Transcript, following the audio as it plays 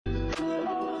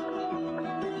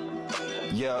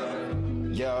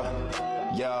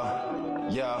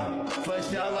For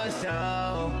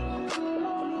sure.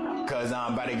 Cause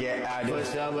I'm about to get active.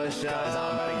 For sure. Cause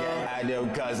I'm about to get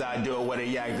active. Cause I do it with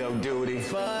the active duty.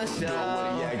 For sure. Do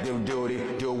it with the active duty.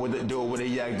 Do it with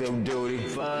the active duty.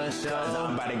 For sure. Cause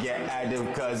I'm about to get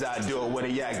active. Cause I do it with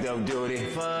the active duty.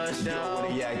 For Do it with sure.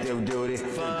 the active duty. Do it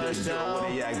with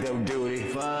the active duty.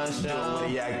 For Do it sure.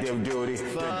 with the active duty. Do it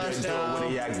with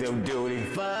the active duty.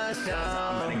 For sure.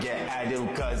 I'm gonna get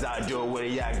active cause I do it with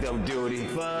the active duty.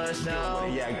 For Do it sure.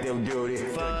 with the active duty. Do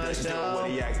it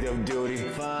with the active duty.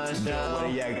 For Do it with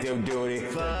sure. the active duty. Do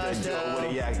it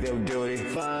with the active duty.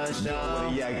 For Do it sure.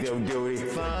 with the active duty. Do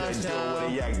it with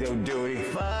the active duty.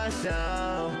 For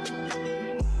sure.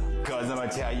 Cause I'ma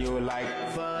tell you like,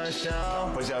 For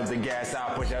sure. push up the gas,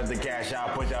 I'll push out the cash, I'll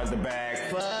push out the bag.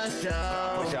 For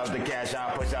sure. Push out the cash,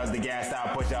 I'll push out the gas,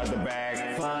 I'll push out the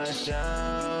bag. For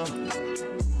sure.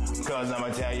 Cause I'ma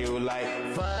tell you like,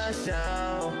 For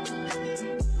sure.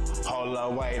 hold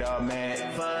up, wait a minute.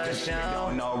 For Cause you sure.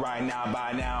 don't know right now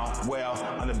by now. Well,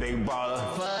 I'm the big baller.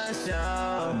 For sure.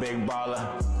 I'm the big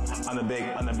baller. I'm the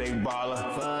big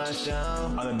baller. For sure.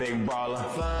 I'm the big baller.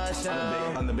 For sure.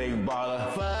 I'm the big baller.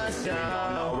 For You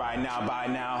don't know sure. right now by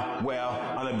now. Well,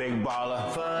 I'm the big baller.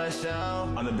 For sure.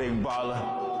 I'm the big baller.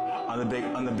 I'm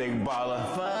the big baller.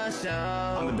 For sure.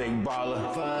 I'm the big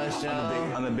baller. For sure.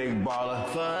 I'm the big baller.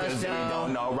 For Cause you sure.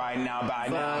 don't know right now by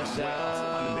now. For sure.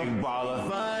 Well, I'm the big baller.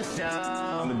 For sure.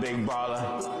 I'm the big baller.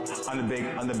 I'm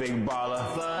the big baller.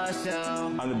 For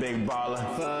sure. I'm the big baller.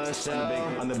 For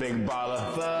sure. I'm the big baller.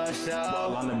 For sure.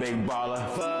 Well, I'm the big baller.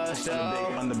 For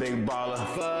sure. I'm the big baller.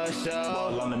 For sure.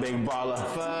 Well, I'm the big baller.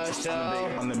 For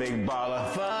sure. I'm the big baller.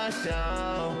 For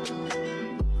sure.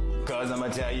 Cause I'ma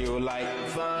tell you like,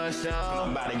 For I'm sure.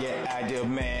 about to get active,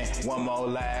 man. One more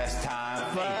last time.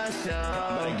 For I'm sure.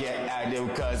 about to get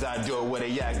active cause I do it with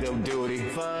the active duty.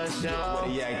 For With sure.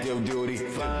 the active duty. Do it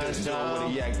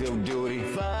with the active duty.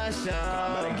 For I'm sure.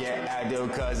 about to get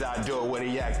active cause I do it with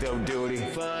the active duty.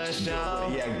 For With sure.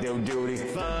 the active duty.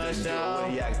 For sure.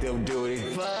 With the active duty.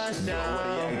 For With the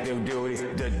sure. active duty.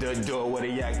 Do it with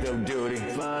the active duty.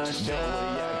 For sure.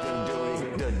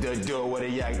 Do it with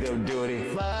the active duty.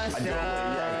 For I do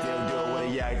it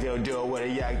with the active, do it with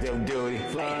the active, do it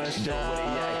with the active duty.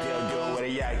 Do it with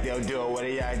the active, do it with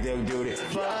the active, do it with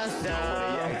the active duty. Do it with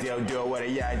the active, do it with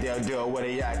the active, do it with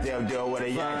the active, do it with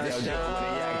the active, do it with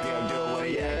the active, do it with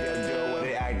the active, do it with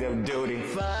the active duty.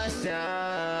 For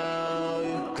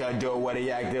sure. Cause do it with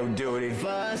the active duty.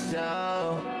 For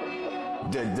sure.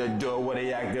 Do it with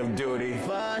the active duty.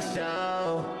 For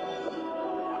sure.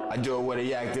 I do it with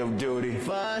the active duty.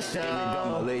 For If you don't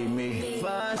sure. believe me, For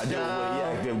I do it with the sure.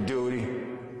 active duty.